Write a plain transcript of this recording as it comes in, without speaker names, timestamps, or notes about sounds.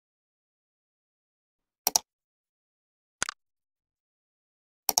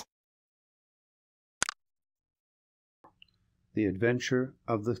The Adventure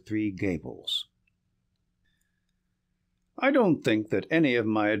of the Three Gables. I don't think that any of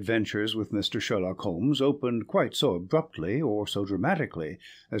my adventures with Mr. Sherlock Holmes opened quite so abruptly or so dramatically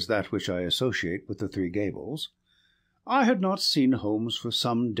as that which I associate with the Three Gables. I had not seen Holmes for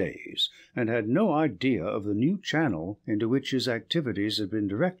some days, and had no idea of the new channel into which his activities had been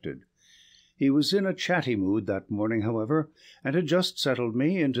directed. He was in a chatty mood that morning, however, and had just settled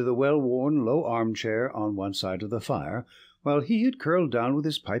me into the well-worn low armchair on one side of the fire, while he had curled down with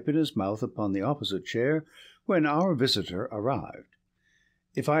his pipe in his mouth upon the opposite chair, when our visitor arrived.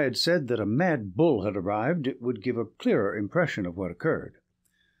 If I had said that a mad bull had arrived, it would give a clearer impression of what occurred.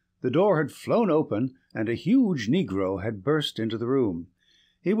 The door had flown open, and a huge negro had burst into the room.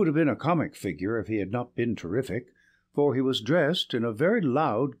 He would have been a comic figure if he had not been terrific, for he was dressed in a very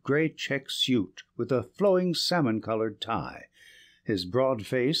loud grey check suit with a flowing salmon-coloured tie. His broad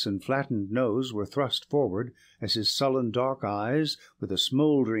face and flattened nose were thrust forward, as his sullen dark eyes, with a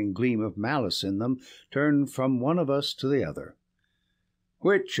smouldering gleam of malice in them, turned from one of us to the other.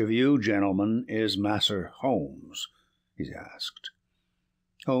 "Which of you gentlemen is Masser Holmes?" he asked.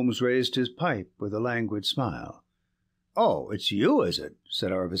 Holmes raised his pipe with a languid smile. "Oh, it's you, is it?"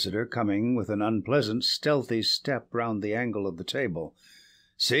 said our visitor, coming with an unpleasant, stealthy step round the angle of the table.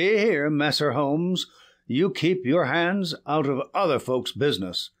 "See here, Masser Holmes, you keep your hands out of other folks'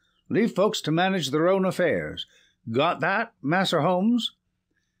 business. Leave folks to manage their own affairs. Got that, Masser Holmes?"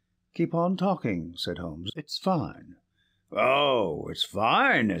 "Keep on talking," said Holmes. "It's fine." "Oh, it's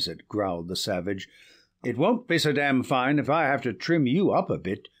fine, is it?" growled the savage. "It won't be so damn fine if I have to trim you up a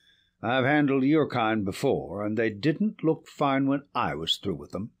bit. I've handled your kind before, and they didn't look fine when I was through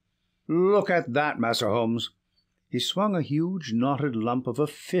with them. Look at that, Masser Holmes." He swung a huge knotted lump of a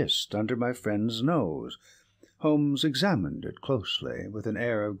fist under my friend's nose. Holmes examined it closely, with an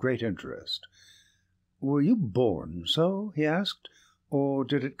air of great interest. "Were you born so?" he asked, "or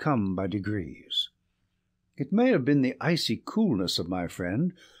did it come by degrees?" It may have been the icy coolness of my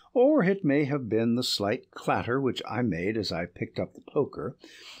friend, or it may have been the slight clatter which I made as I picked up the poker.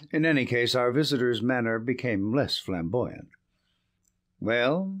 In any case, our visitor's manner became less flamboyant.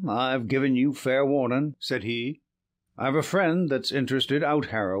 "Well, I've given you fair warning," said he. "I've a friend that's interested out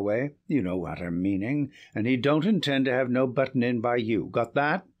Harroway, you know what I'm meaning, and he don't intend to have no buttin' in by you. Got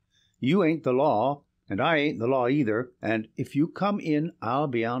that? You ain't the law, and I ain't the law either, and if you come in, I'll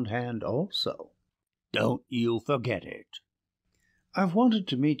be on hand also. Don't you forget it." "I've wanted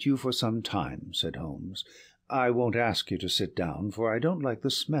to meet you for some time," said Holmes. "I won't ask you to sit down, for I don't like the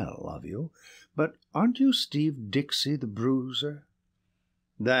smell of you. But aren't you Steve Dixie the Bruiser?"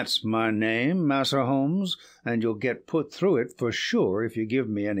 "That's my name, Masser Holmes, and you'll get put through it for sure if you give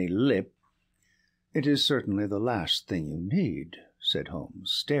me any lip." "It is certainly the last thing you need," said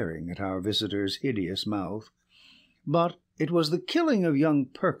Holmes, staring at our visitor's hideous mouth. "But it was the killing of young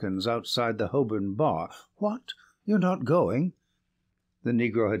Perkins outside the Holborn bar." "What? You're not going?" The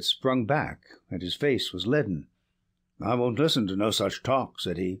negro had sprung back, and his face was leaden. "I won't listen to no such talk,"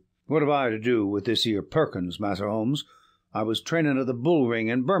 said he. "What have I to do with this here Perkins, Masser Holmes? I was trainin' at the Bull Ring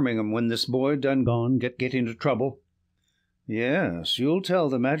in Birmingham when this boy done gone get into trouble." "Yes, you'll tell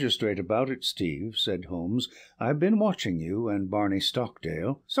the magistrate about it, Steve," said Holmes. "I've been watching you and Barney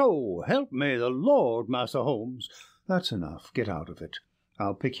Stockdale." "So help me the Lord, Masser Holmes." "That's enough. Get out of it.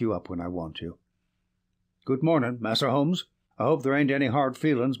 I'll pick you up when I want you." "Good morning, Masser Holmes. I hope there ain't any hard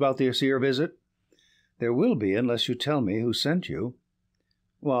feelin's about this here visit." "There will be unless you tell me who sent you."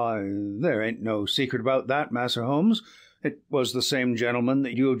 "Why, there ain't no secret about that, Masser Holmes. It was the same gentleman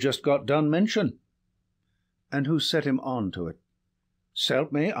that you have just got done mention." "And who set him on to it?"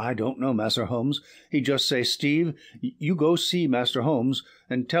 "S'help me, I don't know, Masser Holmes. He just say, 'Steve, you go see Master Holmes,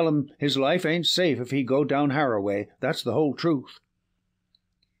 and tell him his life ain't safe if he go down Harroway. That's the whole truth.'"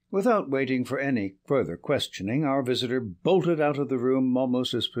 Without waiting for any further questioning, our visitor bolted out of the room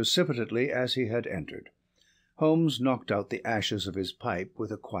almost as precipitately as he had entered. Holmes knocked out the ashes of his pipe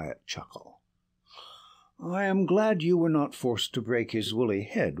with a quiet chuckle. "I am glad you were not forced to break his woolly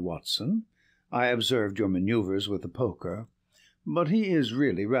head, Watson. I observed your manoeuvres with the poker. But he is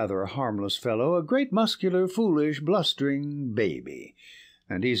really rather a harmless fellow, a great muscular, foolish, blustering baby,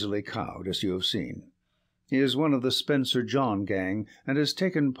 and easily cowed, as you have seen. He is one of the Spencer John gang, and has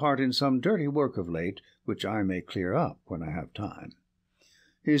taken part in some dirty work of late, which I may clear up when I have time.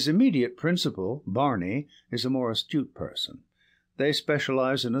 His immediate principal, Barney, is a more astute person. They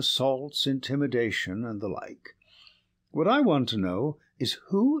specialize in assaults, intimidation, and the like. What I want to know is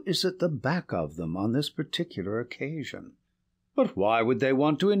who is at the back of them on this particular occasion." "But why would they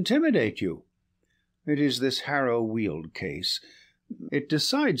want to intimidate you?" "It is this Harrow Weald case. It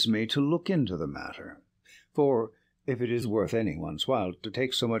decides me to look into the matter. For If it is worth anyone's while to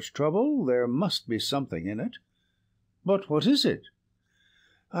take so much trouble, there must be something in it. But what is it?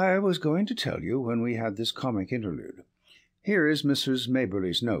 I was going to tell you when we had this comic interlude. Here is Mrs.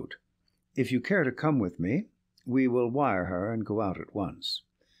 Maberly's note. If you care to come with me, we will wire her and go out at once.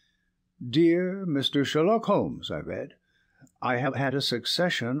 Dear Mr. Sherlock Holmes, I read, I have had a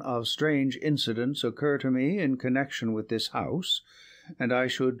succession of strange incidents occur to me in connection with this house, and I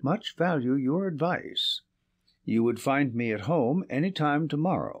should much value your advice. You would find me at home any time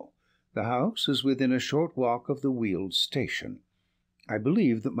tomorrow. The house is within a short walk of the Weald station. I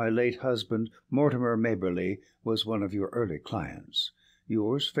believe that my late husband, Mortimer Maberly, was one of your early clients.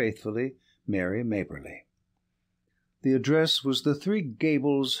 Yours faithfully, Mary Maberly. The address was the 3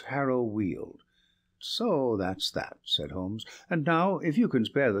 Gables, Harrow Weald. So that's that, said Holmes. And now, if you can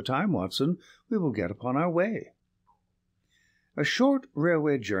spare the time, Watson, we will get upon our way. A short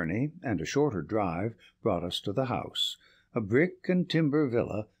railway journey and a shorter drive brought us to the house, a brick and timber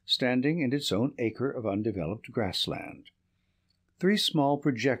villa standing in its own acre of undeveloped grassland. 3 small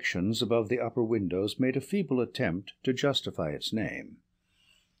projections above the upper windows made a feeble attempt to justify its name.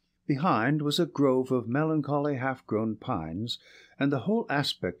 Behind was a grove of melancholy half-grown pines, and the whole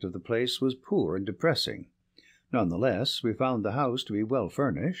aspect of the place was poor and depressing. None the less, we found the house to be well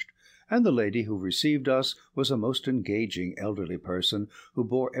furnished, and the lady who received us was a most engaging elderly person who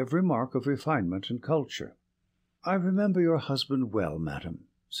bore every mark of refinement and culture. "I remember your husband well, madam,"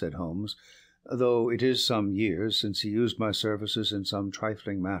 said Holmes, "though it is some years since he used my services in some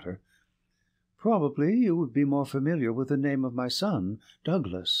trifling matter. Probably you would be more familiar with the name of my son,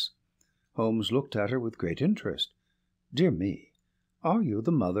 Douglas." Holmes looked at her with great interest. "Dear me, are you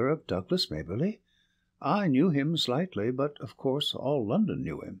the mother of Douglas Maberly? I knew him slightly, but of course all London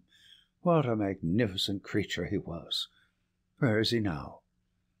knew him. What a magnificent creature he was! Where is he now?"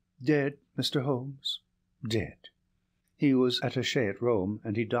 "Dead, Mr. Holmes, dead. He was attaché at Rome,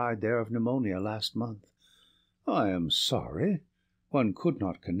 and he died there of pneumonia last month." "I am sorry. One could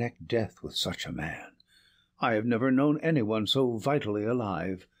not connect death with such a man. I have never known anyone so vitally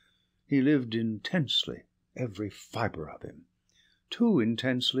alive. He lived intensely, every fibre of him. Too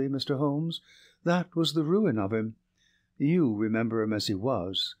intensely, Mr. Holmes. That was the ruin of him. You remember him as he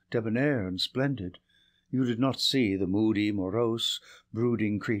was, debonair and splendid. You did not see the moody, morose,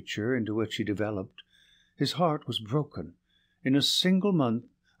 brooding creature into which he developed. His heart was broken. In a single month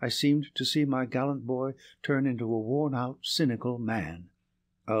I seemed to see my gallant boy turn into a worn-out, cynical man.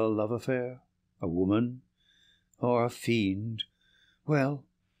 A love affair, a woman, or a fiend. Well,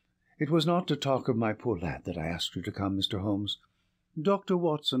 it was not to talk of my poor lad that I asked you to come, Mr. Holmes. Dr.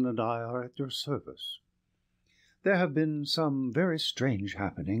 Watson and I are at your service. There have been some very strange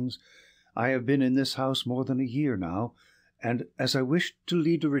happenings. I have been in this house more than a year now, and as I wished to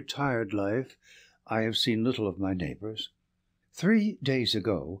lead a retired life, I have seen little of my neighbours. 3 days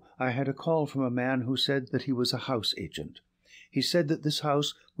ago I had a call from a man who said that he was a house agent. He said that this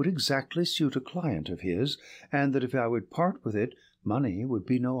house would exactly suit a client of his, and that if I would part with it, money would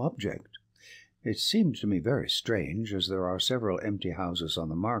be no object. It seemed to me very strange, as there are several empty houses on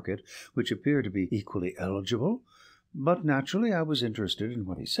the market which appear to be equally eligible, but naturally I was interested in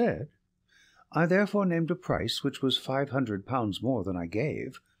what he said. I therefore named a price which was £500 more than I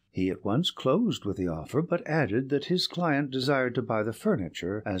gave. He at once closed with the offer, but added that his client desired to buy the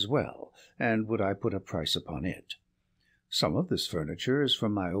furniture as well, and would I put a price upon it. Some of this furniture is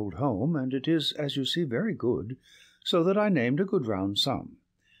from my old home, and it is, as you see, very good, so that I named a good round sum.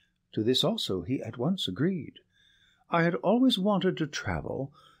 To this also he at once agreed. I had always wanted to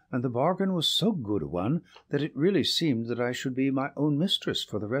travel, and the bargain was so good a one that it really seemed that I should be my own mistress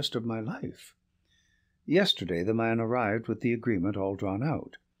for the rest of my life. Yesterday the man arrived with the agreement all drawn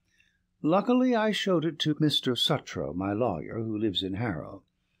out. Luckily I showed it to Mr. Suttrow, my lawyer, who lives in Harrow.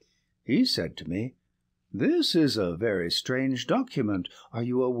 He said to me, "This is a very strange document. Are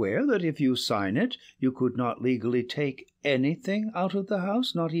you aware that if you sign it, you could not legally take anything out of the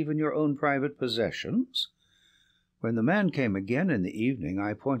house, not even your own private possessions?" When the man came again in the evening,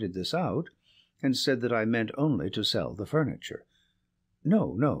 I pointed this out, and said that I meant only to sell the furniture.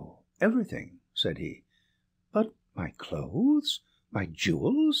 "No, everything," said he. "But my clothes, my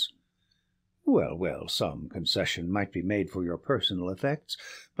jewels?" Well, some concession might be made for your personal effects,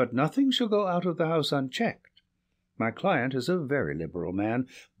 but nothing shall go out of the house unchecked. My client is a very liberal man,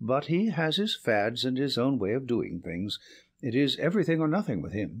 but he has his fads and his own way of doing things. It is everything or nothing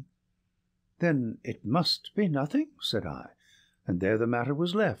with him." "Then it must be nothing," said I, and there the matter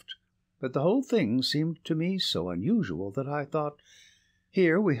was left. But the whole thing seemed to me so unusual that I thought—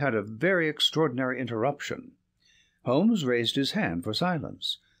 Here we had a very extraordinary interruption. Holmes raised his hand for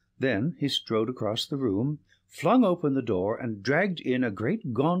silence. Then he strode across the room, flung open the door, and dragged in a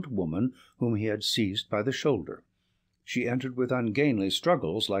great gaunt woman whom he had seized by the shoulder. She entered with ungainly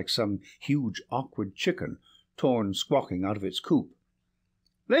struggles, like some huge awkward chicken torn squawking out of its coop.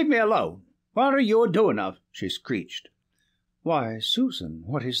 "Leave me alone! What are you a-doing of?" she screeched. "Why, Susan,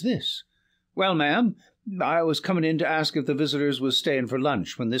 what is this?" "Well, ma'am, I was coming in to ask if the visitors was staying for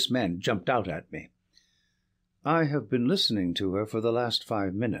lunch when this man jumped out at me." I have been listening to her for the last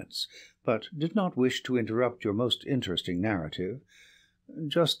 5 minutes, but did not wish to interrupt your most interesting narrative.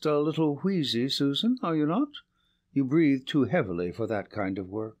 Just a little wheezy, Susan, are you not? You breathe too heavily for that kind of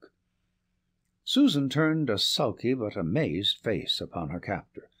work. Susan turned a sulky but amazed face upon her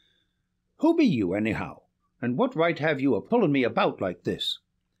captor. "Who be you, anyhow? And what right have you a-pulling me about like this?"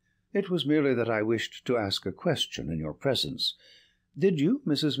 "It was merely that I wished to ask a question in your presence. Did you,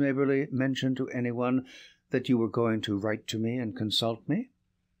 Mrs. Maberly, mention to anyone that you were going to write to me and consult me?"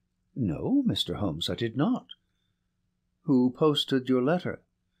 "No, Mr. Holmes, I did not." "Who posted your letter?"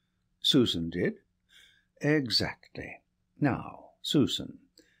 "Susan did." "Exactly. Now, Susan,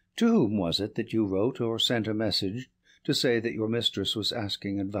 to whom was it that you wrote or sent a message to say that your mistress was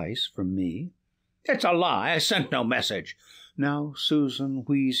asking advice from me?" "It's a lie. I sent no message." "Now, Susan,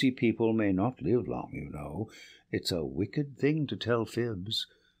 wheezy people may not live long, you know. It's a wicked thing to tell fibs.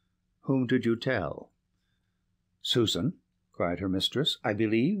 Whom did you tell?" "Susan," cried her mistress, "I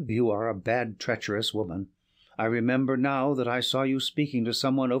believe you are a bad, treacherous woman. I remember now that I saw you speaking to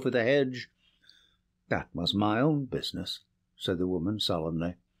someone over the hedge." "That was my own business," said the woman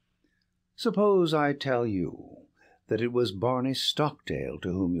sullenly. "Suppose I tell you that it was Barney Stockdale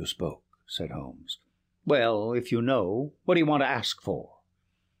to whom you spoke," said Holmes. "Well, if you know, what do you want to ask for?"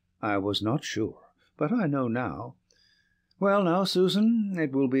 "I was not sure, but I know now. Well, now, Susan,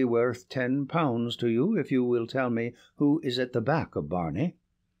 it will be worth £10 to you if you will tell me who is at the back of Barney."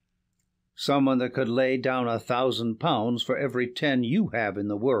 "Someone that could lay down £1,000 for every 10 you have in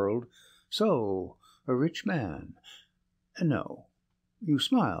the world." "So, a rich man. No, you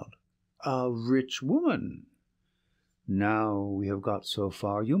smiled. A rich woman. Now we have got so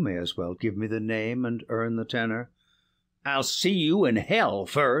far, you may as well give me the name and earn the tenner." "I'll see you in hell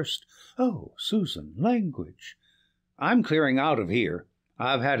first." "Oh, Susan, language." "I'm clearing out of here.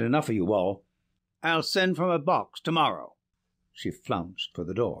 I've had enough of you all. I'll send from a box tomorrow." She flounced for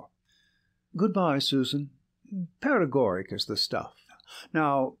the door. "Goodbye, Susan. Paregoric is the stuff.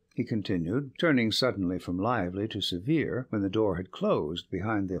 Now," he continued, turning suddenly from lively to severe when the door had closed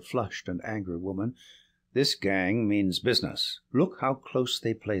behind the flushed and angry woman, "this gang means business. Look how close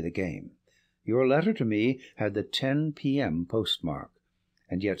they play the game. Your letter to me had the 10 p.m. postmark,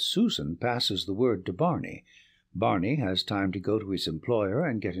 and yet Susan passes the word to Barney. Barney has time to go to his employer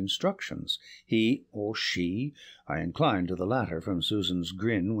and get instructions. He or she, I incline to the latter from Susan's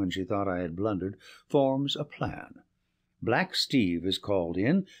grin when she thought I had blundered, forms a plan. Black Steve is called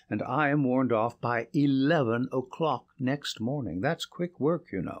in, and I am warned off by 11 o'clock next morning. That's quick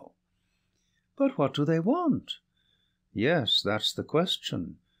work, you know." "But what do they want?" "Yes, that's the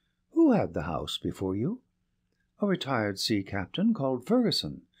question. Who had the house before you?" "A retired sea captain called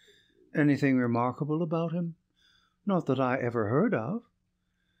Ferguson." "Anything remarkable about him?" "Not that I ever heard of."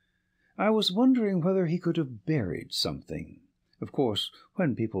 "I was wondering whether he could have buried something. Of course,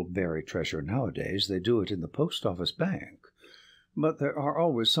 when people bury treasure nowadays, they do it in the post-office bank. But there are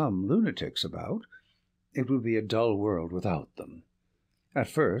always some lunatics about. It would be a dull world without them. At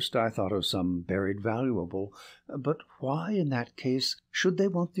first I thought of some buried valuable, but why, in that case, should they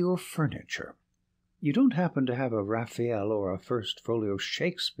want your furniture? You don't happen to have a Raphael or a First Folio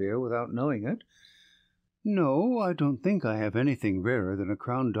Shakespeare without knowing it?" "No, I don't think I have anything rarer than a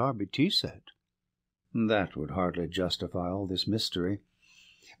Crown Derby tea-set." "That would hardly justify all this mystery.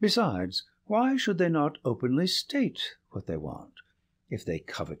 Besides, why should they not openly state what they want? If they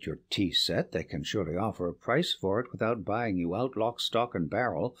covet your tea-set, they can surely offer a price for it without buying you out lock, stock, and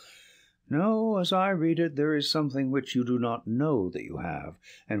barrel. No, as I read it, there is something which you do not know that you have,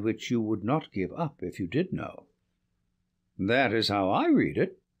 and which you would not give up if you did know." "That is how I read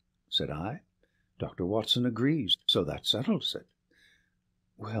it," said I. "Dr. Watson agrees, so that settles it."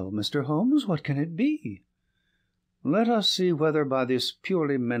 "Well, Mr. Holmes, what can it be?" "Let us see whether by this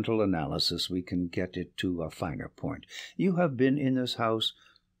purely mental analysis we can get it to a finer point. You have been in this house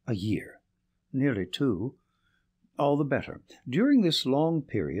a year, nearly 2. All the better. During this long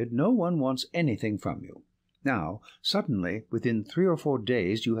period no one wants anything from you. Now, suddenly, within 3 or 4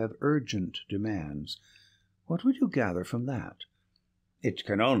 days, you have urgent demands. What would you gather from that?" "It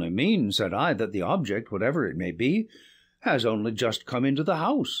can only mean," said I, "that the object, whatever it may be, has only just come into the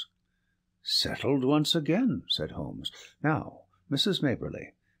house." "Settled once again," said Holmes. "Now, Mrs.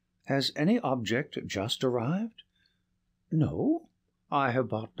 Maberly, Has any object just arrived?" "No, I have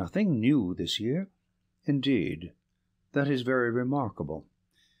bought nothing new this year." "Indeed. That is very remarkable.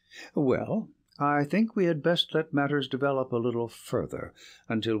 Well, I think we had best let matters develop a little further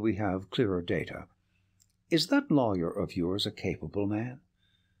until we have clearer data. Is that lawyer of yours a capable man?"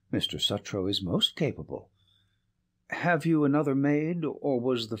 "Mr. Sutro is most capable." "Have you another maid, or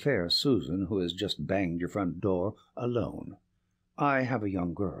was the fair Susan, who has just banged your front door, alone?" "I have a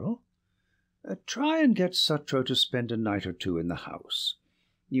young girl." Try and get Sutro to spend a night or two in the house.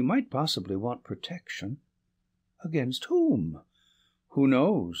 You might possibly want protection." "Against whom?" "Who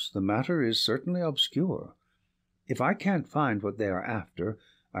knows? The matter is certainly obscure. If I can't find what they are after,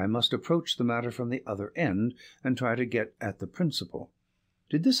 I must approach the matter from the other end and try to get at the principal.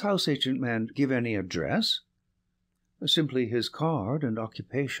 Did this house agent man give any address?" "Simply his card and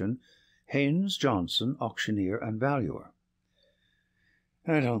occupation, Haynes Johnson, auctioneer and valuer."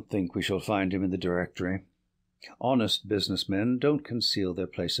 "I don't think we shall find him in the directory. Honest businessmen don't conceal their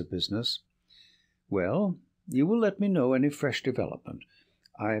place of business. Well, you will let me know any fresh development.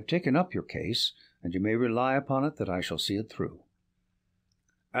 I have taken up your case, and you may rely upon it that I shall see it through."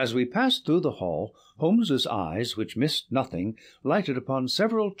 As we passed through the hall, Holmes's eyes, which missed nothing, lighted upon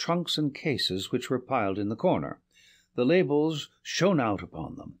several trunks and cases which were piled in the corner. The labels shone out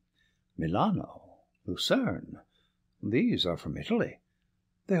upon them. "Milano, Lucerne. These are from Italy.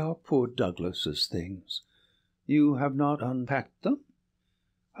 They are poor Douglas's things. You have not unpacked them?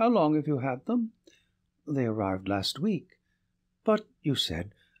 How long have you had them?" "They arrived last week." "But," you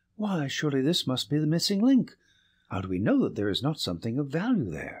said, "why, surely this must be the missing link. How do we know that there is not something of value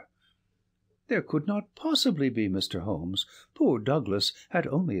there?" "There could not possibly be, Mr. Holmes. Poor Douglas had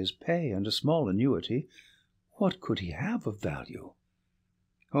only his pay and a small annuity. What could he have of value?"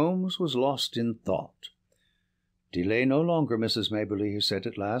 Holmes was lost in thought. "Delay no longer, Mrs. Maberly," he said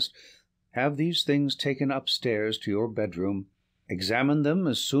at last. "Have these things taken upstairs to your bedroom. Examine them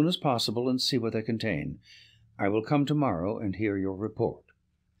as soon as possible and see what they contain. I will come tomorrow and hear your report."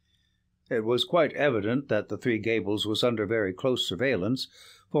 It was quite evident that the Three Gables was under very close surveillance,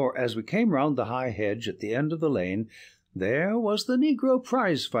 for as we came round the high hedge at the end of the lane, there was the negro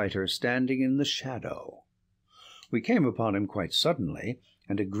prize-fighter standing in the shadow. We came upon him quite suddenly,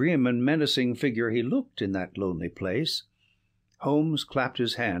 and a grim and menacing figure he looked in that lonely place. Holmes clapped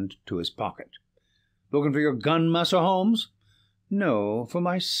his hand to his pocket. "Looking for your gun, Massa Holmes?" "No, for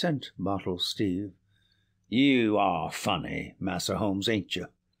my scent bottle, Steve." "You are funny, Massa Holmes, ain't you?"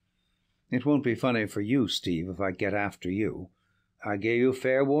 "It won't be funny for you, Steve, if I get after you. I gave you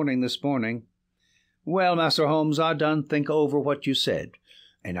fair warning this morning." "Well, Massa Holmes, I done think over what you said,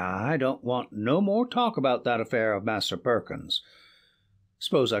 and I don't want no more talk about that affair of Master Perkins.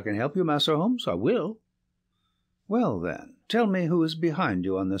 Suppose I can help you, Massa Holmes, I will." "Well, then, tell me who is behind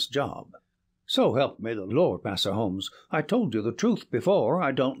you on this job." "So help me the Lord, Massa Holmes, I told you the truth before.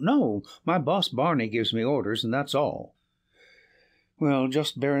 I don't know. My boss Barney gives me orders, and that's all." "Well,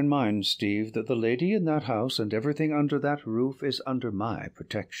 just bear in mind, Steve, that the lady in that house and everything under that roof is under my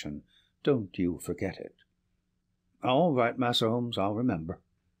protection. Don't you forget it." "All right, Massa Holmes, I'll remember."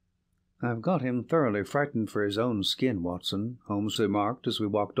 "I've got him thoroughly frightened for his own skin, Watson," Holmes remarked as we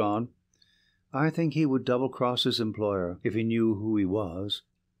walked on. "I think he would double-cross his employer if he knew who he was.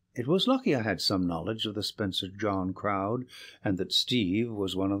 It was lucky I had some knowledge of the Spencer John crowd, and that Steve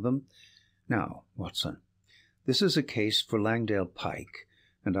was one of them. Now, Watson, this is a case for Langdale Pike,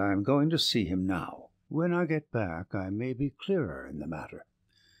 and I am going to see him now. When I get back, I may be clearer in the matter."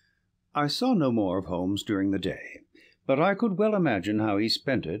 I saw no more of Holmes during the day, but I could well imagine how he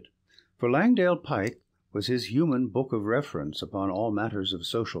spent it, for Langdale Pike was his human book of reference upon all matters of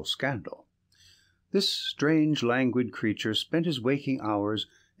social scandal. This strange, languid creature spent his waking hours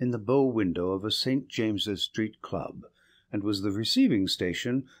in the bow window of a St. James's Street club, and was the receiving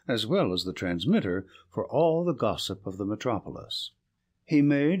station, as well as the transmitter, for all the gossip of the metropolis. He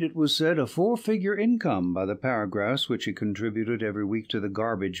made, it was said, a 4-figure income by the paragraphs which he contributed every week to the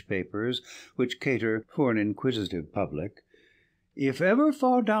garbage papers which cater for an inquisitive public. If ever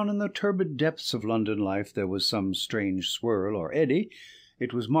far down in the turbid depths of London life there was some strange swirl or eddy,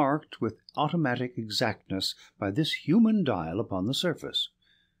 it was marked with automatic exactness by this human dial upon the surface.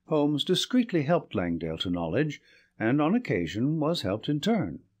 Holmes discreetly helped Langdale to knowledge, and on occasion was helped in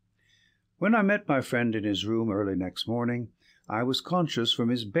turn. When I met my friend in his room early next morning, I was conscious from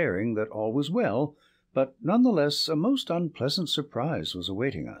his bearing that all was well, but none the less a most unpleasant surprise was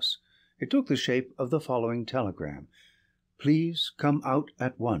awaiting us. It took the shape of the following telegram: "Please come out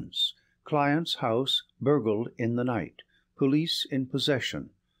at once. Client's house burgled in the night. Police in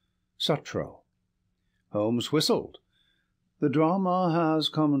possession. Sutro." Holmes whistled. The drama has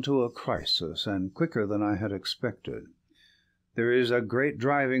come to a crisis, and quicker than I had expected. There is a great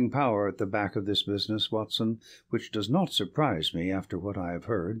driving power at the back of this business, Watson, which does not surprise me after what I have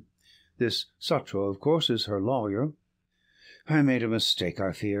heard. This Sutro, of course, is her lawyer. I made a mistake,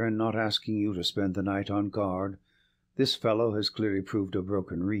 I fear, in not asking you to spend the night on guard. This fellow has clearly proved a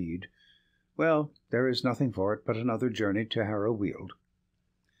broken reed. Well, there is nothing for it but another journey to Harrow Weald.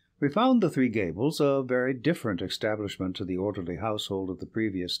 We found the Three Gables a very different establishment to the orderly household of the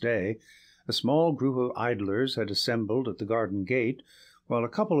previous day. A small group of idlers had assembled at the garden gate, while a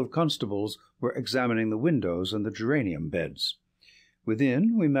couple of constables were examining the windows and the geranium beds.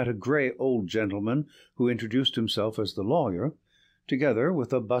 Within we met a grey old gentleman who introduced himself as the lawyer, together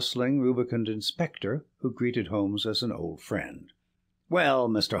with a bustling, rubicund inspector who greeted Holmes as an old friend. "Well,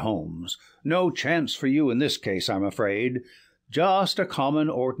 Mr. Holmes, no chance for you in this case, I'm afraid. Just a common,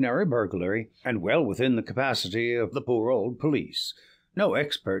 ordinary burglary, and well within the capacity of the poor old police. No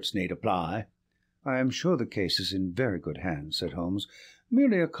experts need apply." "I am sure the case is in very good hands," said Holmes.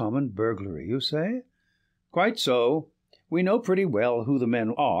 "Merely a common burglary, you say?" "Quite so. We know pretty well who the men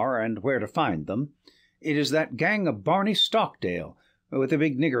are and where to find them. It is that gang of Barney Stockdale, with a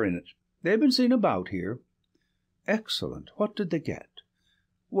big nigger in it. They've been seen about here." "Excellent. What did they get?"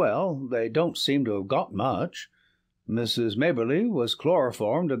 "Well, they don't seem to have got much. Mrs. Maberly was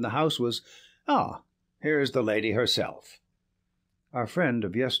chloroformed, and the house was— here's the lady herself." Our friend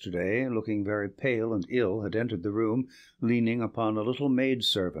of yesterday, looking very pale and ill, had entered the room, leaning upon a little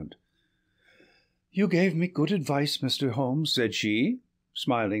maid-servant. "You gave me good advice, Mr. Holmes," said she,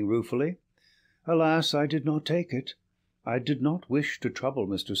 smiling ruefully. "Alas, I did not take it. I did not wish to trouble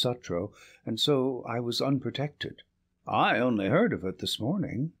Mr. Sutro, and so I was unprotected." "I only heard of it this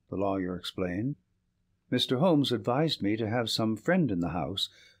morning," the lawyer explained. "Mr. Holmes advised me to have some friend in the house.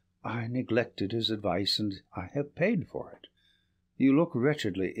 I neglected his advice, and I have paid for it." "You look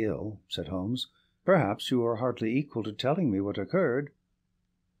wretchedly ill," said Holmes. "Perhaps you are hardly equal to telling me what occurred."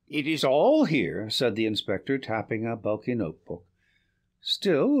 "It is all here," said the inspector, tapping a bulky notebook.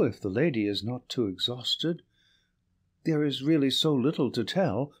 "Still, if the lady is not too exhausted— There is really so little to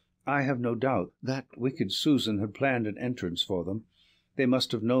tell. I have no doubt that wicked Susan had planned an entrance for them. They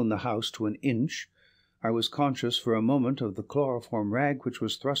must have known the house to an inch. I was conscious for a moment of the chloroform rag which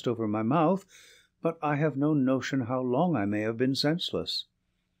was thrust over my mouth, but I have no notion how long I may have been senseless.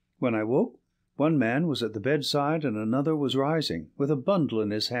 When I woke, one man was at the bedside and another was rising, with a bundle in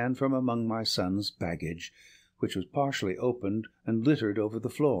his hand from among my son's baggage, which was partially opened and littered over the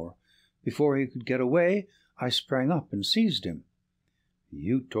floor. Before he could get away, I sprang up and seized him."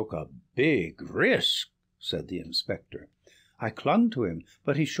 "You took a big risk," said the inspector. "I clung to him,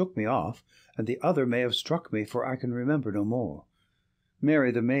 but he shook me off, and the other may have struck me, for I can remember no more.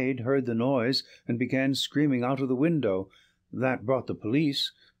 Mary, the maid, heard the noise and began screaming out of the window. That brought the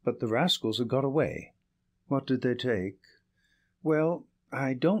police, but the rascals had got away." "What did they take?" "Well,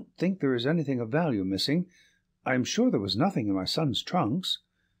 I don't think there is anything of value missing. I am sure there was nothing in my son's trunks."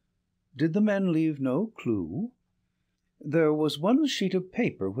 "Did the men leave no clue?" "There was one sheet of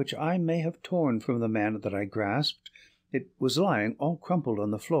paper which I may have torn from the man that I grasped. It was lying all crumpled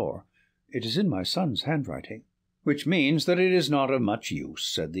on the floor. It is in my son's handwriting." "Which means that it is not of much use,"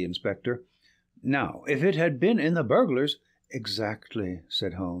 said the inspector. "Now, if it had been in the burglar's—" "Exactly,"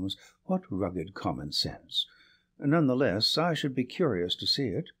 said Holmes. "What rugged common sense! None the less, I should be curious to see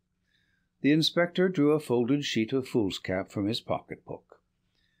it." The inspector drew a folded sheet of foolscap from his pocket-book.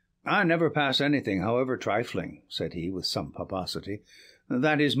 "I never pass anything, however trifling," said he, with some pomposity.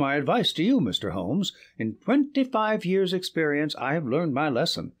 "That is my advice to you, Mr. Holmes. In 25 years' experience I have learned my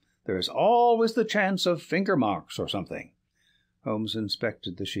lesson. There is always the chance of finger marks or something." Holmes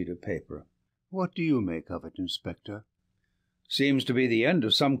inspected the sheet of paper. "What do you make of it, Inspector?" "Seems to be the end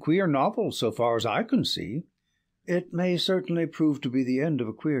of some queer novel, so far as I can see." "It may certainly prove to be the end of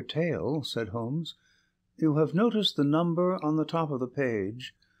a queer tale," said Holmes. "You have noticed the number on the top of the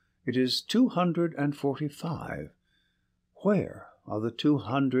page. It is 245. Where are the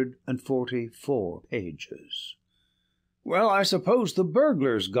 244 pages?" "Well, I suppose the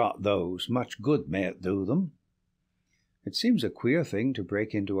burglars got those. Much good may it do them." "It seems a queer thing to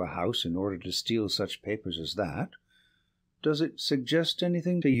break into a house in order to steal such papers as that. Does it suggest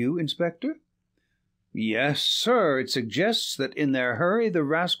anything to you, Inspector?" "Yes, sir. It suggests that in their hurry the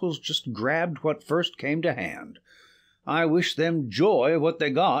rascals just grabbed what first came to hand. I wish them joy of what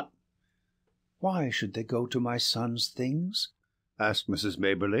they got." "Why should they go to my son's things?" asked Mrs.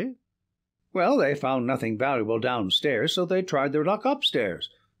 Maberly. "Well, they found nothing valuable downstairs, so they tried their luck upstairs.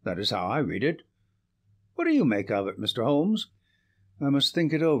 That is how I read it. What do you make of it, Mr. Holmes?" "I must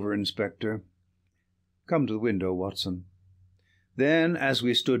think it over, Inspector. Come to the window, Watson." Then, as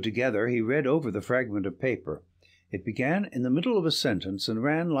we stood together, he read over the fragment of paper. It began in the middle of a sentence and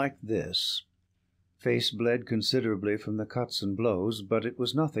ran like this. Face bled considerably from the cuts and blows, but it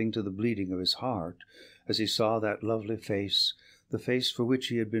was nothing to the bleeding of his heart, as he saw that lovely face, the face for which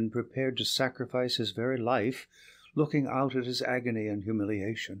he had been prepared to sacrifice his very life, looking out at his agony and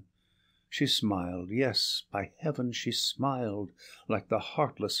humiliation. She smiled, yes, by heaven she smiled, like the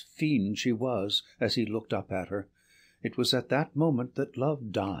heartless fiend she was, as he looked up at her. It was at that moment that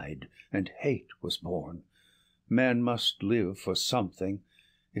love died, and hate was born. Man must live for something.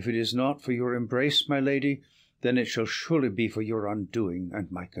 If it is not for your embrace, my lady, then it shall surely be for your undoing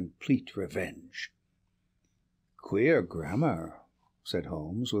and my complete revenge. Queer grammar, said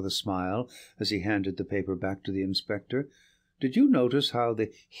Holmes, with a smile, as he handed the paper back to the inspector. Did you notice how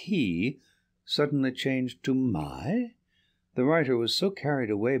the he suddenly changed to my? The writer was so carried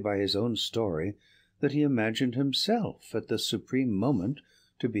away by his own story that he imagined himself at the supreme moment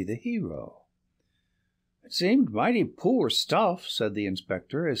to be the hero. It seemed mighty poor stuff, said the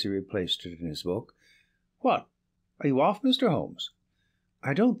inspector, as he replaced it in his book. What, are you off, Mr. Holmes?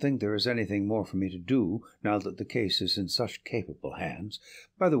 I don't think there is anything more for me to do, now that the case is in such capable hands.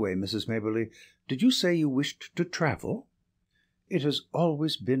 By the way, Mrs. Maberly, did you say you wished to travel? It has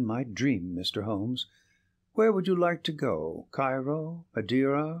always been my dream, Mr. Holmes. Where would you like to go? Cairo,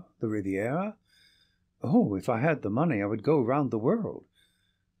 Madeira, the Riviera? Oh, if I had the money, I would go round the world.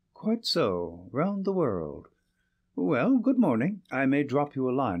 Quite so, round the world. Well, good morning. I may drop you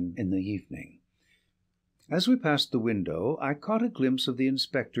a line in the evening. As we passed the window, I caught a glimpse of the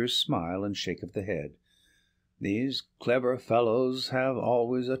inspector's smile and shake of the head. These clever fellows have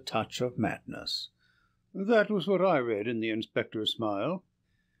always a touch of madness. That was what I read in the inspector's smile.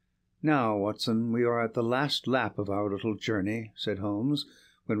 Now, Watson, we are at the last lap of our little journey, said Holmes,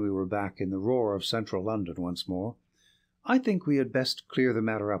 when we were back in the roar of central London once more. I think we had best clear the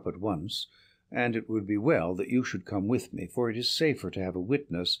matter up at once, and it would be well that you should come with me, for it is safer to have a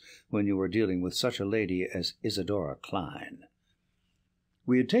witness when you are dealing with such a lady as Isadora Klein.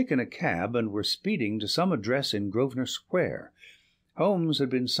 We had taken a cab and were speeding to some address in Grosvenor Square. Holmes had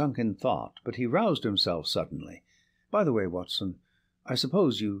been sunk in thought, but he roused himself suddenly. By the way, Watson, I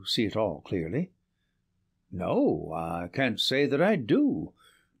suppose you see it all clearly? No, I can't say that I do.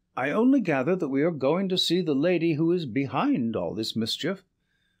 I only gather that we are going to see the lady who is behind all this mischief.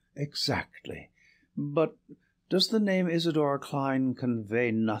 Exactly. But does the name Isadora Klein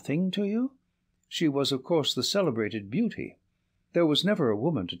convey nothing to you? She was, of course, the celebrated beauty. There was never a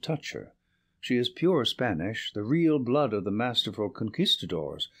woman to touch her. She is pure Spanish, the real blood of the masterful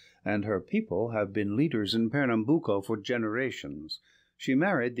conquistadors, and her people have been leaders in Pernambuco for generations. She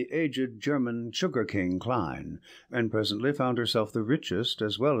married the aged German sugar king Klein, and presently found herself the richest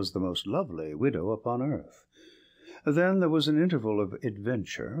as well as the most lovely widow upon earth. Then there was an interval of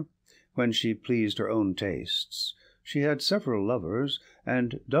adventure, when she pleased her own tastes. She had several lovers,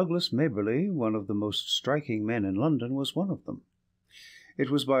 and Douglas Maberly, one of the most striking men in London, was one of them.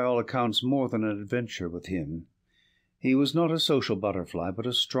 It was by all accounts more than an adventure with him. He was not a social butterfly, but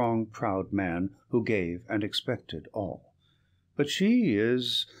a strong, proud man who gave and expected all. But she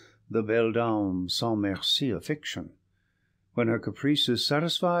is the belle dame sans merci of fiction. When her caprice is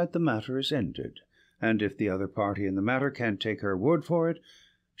satisfied, the matter is ended, and if the other party in the matter can't take her word for it,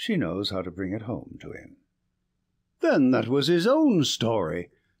 she knows how to bring it home to him. Then that was his own story.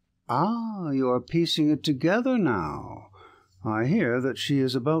 Ah, you are piecing it together now. I hear that she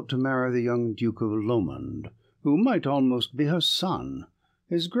is about to marry the young Duke of Lomond, who might almost be her son.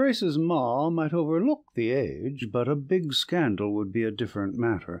 His Grace's ma might overlook the age, but a big scandal would be a different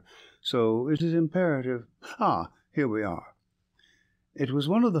matter, so it is imperative— Ah, here we are. It was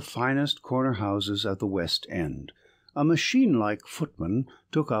one of the finest corner houses at the West End. A machine-like footman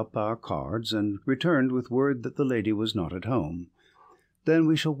took up our cards and returned with word that the lady was not at home. Then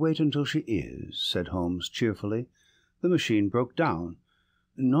we shall wait until she is, said Holmes cheerfully. The machine broke down.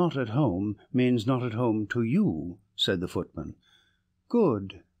 Not at home means not at home to you, said the footman.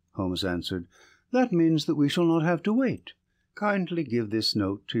 Good, Holmes answered. That means that we shall not have to wait. Kindly give this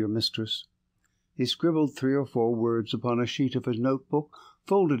note to your mistress. He scribbled 3 or 4 words upon a sheet of his notebook,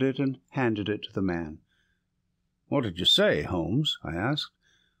 folded it, and handed it to the man. What did you say, Holmes? I asked.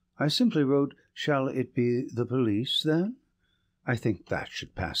 I simply wrote, Shall it be the police, then? I think that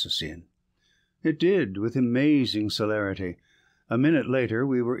should pass us in. It did, with amazing celerity. A minute later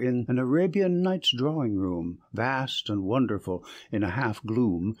we were in an Arabian Nights drawing-room, vast and wonderful, in a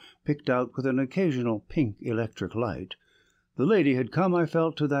half-gloom, picked out with an occasional pink electric light. The lady had come, I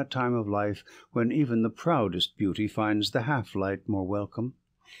felt, to that time of life when even the proudest beauty finds the half-light more welcome.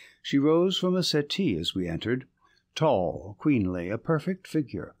 She rose from a settee as we entered, Tall, queenly, a perfect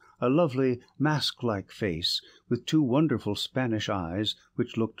figure, a lovely mask-like face, with 2 wonderful Spanish eyes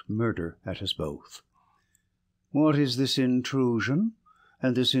which looked murder at us both. "What is this intrusion,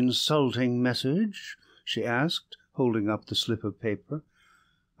 and this insulting message?" she asked, holding up the slip of paper.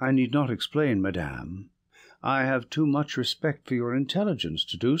 "I need not explain, madame. I have too much respect for your intelligence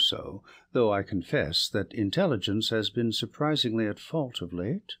to do so, though I confess that intelligence has been surprisingly at fault of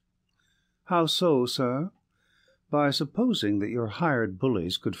late." "How so, sir?" "By supposing that your hired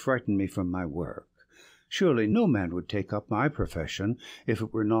bullies could frighten me from my work. Surely no man would take up my profession if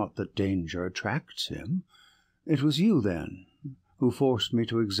it were not that danger attracts him. It was you, then, who forced me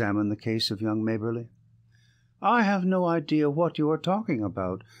to examine the case of young Maberly?" "I have no idea what you are talking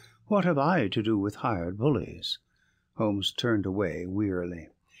about. What have I to do with hired bullies?" Holmes turned away wearily.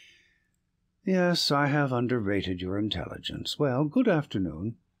 "Yes, I have underrated your intelligence. Well, good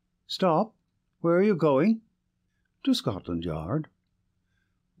afternoon. Stop. Where are you going?" "To Scotland Yard."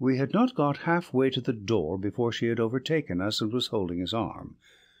 We had not got half-way to the door before she had overtaken us and was holding his arm.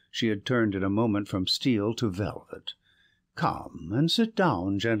 She had turned in a moment from steel to velvet. "Come and sit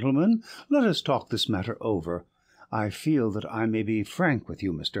down, gentlemen. Let us talk this matter over. I feel that I may be frank with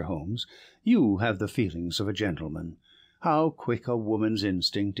you, Mr. Holmes. You have the feelings of a gentleman. How quick a woman's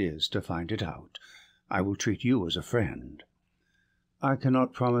instinct is to find it out. I will treat you as a friend." "I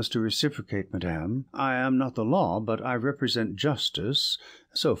cannot promise to reciprocate, madame. I am not the law, but I represent justice,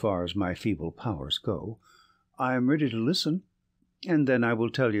 so far as my feeble powers go. I am ready to listen, and then I will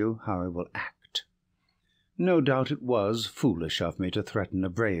tell you how I will act. No doubt it was foolish of me to threaten a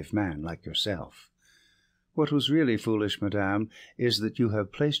brave man like yourself. What was really foolish, madame, is that you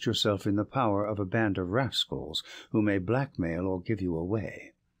have placed yourself in the power of a band of rascals who may blackmail or give you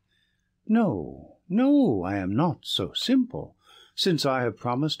away." "No, no, I am not so simple. Since I have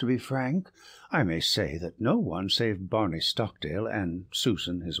promised to be frank, I may say that no one save Barney Stockdale and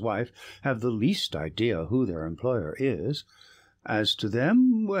Susan, his wife, have the least idea who their employer is. As to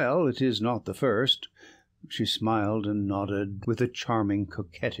them, well, it is not the first." She smiled and nodded with a charming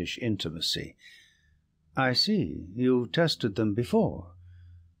coquettish intimacy. "I see. You've tested them before.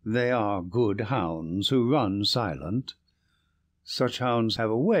 They are good hounds who run silent. Such hounds have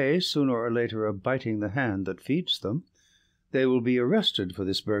a way, sooner or later, of biting the hand that feeds them. They will be arrested for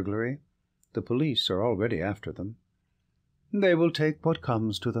this burglary. The police are already after them. They will take what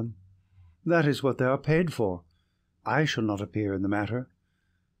comes to them. That is what they are paid for. I shall not appear in the matter."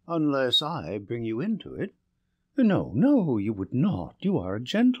 "Unless I bring you into it." "No, no, you would not. You are a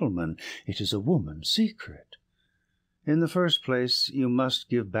gentleman. It is a woman's secret. In the first place, you must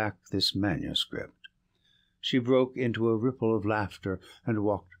give back this manuscript." She broke into a ripple of laughter and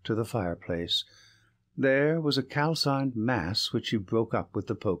walked to the fireplace. There was a calcined mass which she broke up with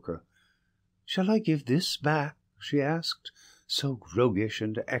the poker. "Shall I give this back?" she asked. So roguish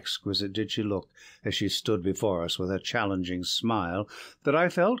and exquisite did she look as she stood before us with a challenging smile, that I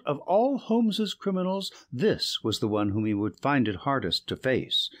felt of all Holmes's criminals this was the one whom he would find it hardest to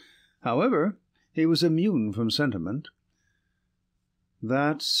face. However, he was immune from sentiment.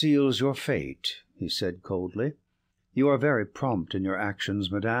 "That seals your fate," he said coldly. "You are very prompt in your actions,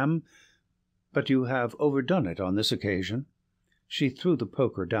 madame, but you have overdone it on this occasion." She threw the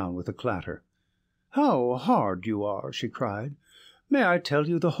poker down with a clatter. "How hard you are!" she cried. "May I tell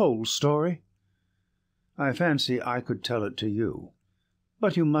you the whole story?" "I fancy I could tell it to you."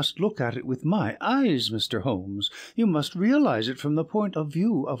 "But you must look at it with my eyes, Mr. Holmes. You must realize it from the point of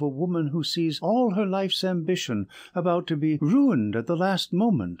view of a woman who sees all her life's ambition about to be ruined at the last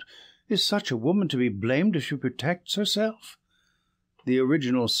moment. Is such a woman to be blamed if she protects herself?" "The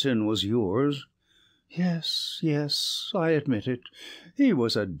original sin was yours." Yes, I admit it. He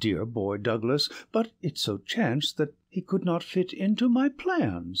was a dear boy, Douglas, but it so chanced that he could not fit into my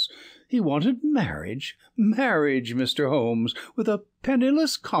plans. He wanted marriage, Mr. Holmes, with a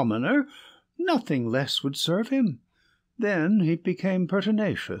penniless commoner. Nothing less would serve him. Then he became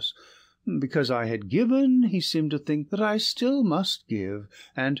pertinacious. Because I had given, he seemed to think that I still must give,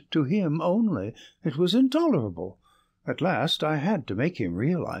 and to him only. It was intolerable. At last I had to make him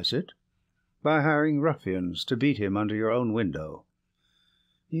realize it, by hiring ruffians to beat him under your own window."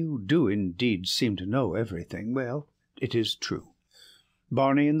 "You do indeed seem to know everything. Well, it is true.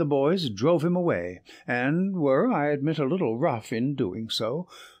 Barney and the boys drove him away, and were, I admit, a little rough in doing so.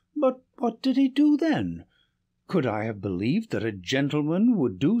 But what did he do then? Could I have believed that a gentleman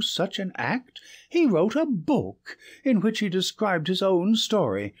would do such an act? He wrote a book in which he described his own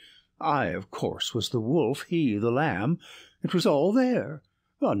story. I, of course, was the wolf, he the lamb. It was all there.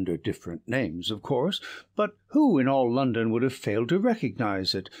 Under different names, of course, but who in all London would have failed to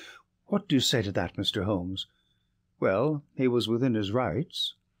recognize it? What do you say to that, Mr. Holmes?" Well, he was within his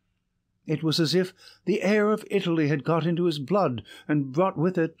rights. It was as if the air of Italy had got into his blood, and brought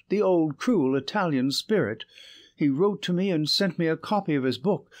with it the old cruel Italian spirit. He wrote to me and sent me a copy of his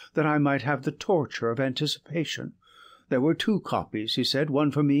book, that I might have the torture of anticipation. There were 2 copies, he said,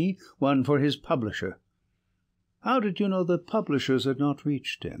 one for me, one for his publisher. How did you know the publishers had not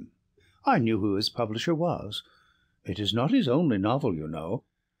reached him? I knew who his publisher was. It is not his only novel, you know.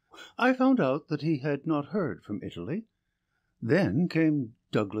 I found out that he had not heard from Italy. Then came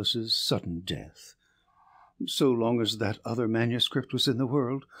Douglas's sudden death. So long as that other manuscript was in the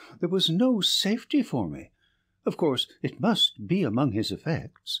world, there was no safety for me. Of course, it must be among his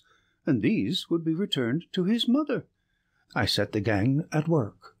effects, and these would be returned to his mother. I set the gang at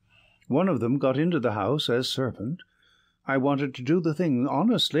work. One of them got into the house as servant. I wanted to do the thing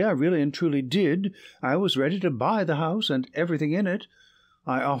honestly, I really and truly did. I was ready to buy the house and everything in it.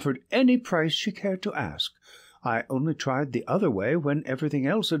 I offered any price she cared to ask. I only tried the other way when everything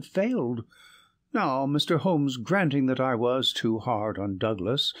else had failed. Now, Mr. Holmes, granting that I was too hard on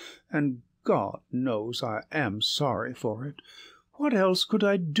Douglas, and God knows I am sorry for it, what else could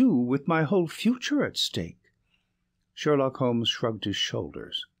I do with my whole future at stake? Sherlock Holmes shrugged his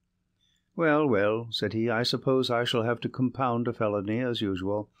shoulders. "Well, well," said he, "I suppose I shall have to compound a felony as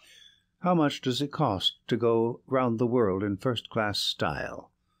usual. How much does it cost to go round the world in first-class style?"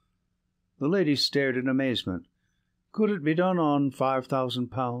 The lady stared in amazement. "Could it be done on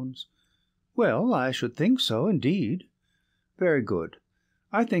 £5,000? Well, I should think so, indeed." "Very good.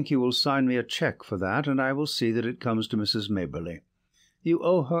 I think you will sign me a cheque for that, and I will see that it comes to Mrs. Maberly. You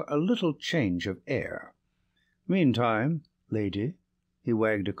owe her a little change of air. Meantime, lady," he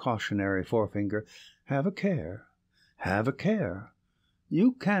wagged a cautionary forefinger, "have a care, have a care.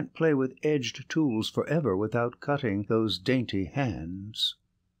 You can't play with edged tools for ever without cutting those dainty hands."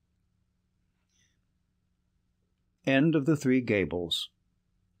 End of The Three Gables.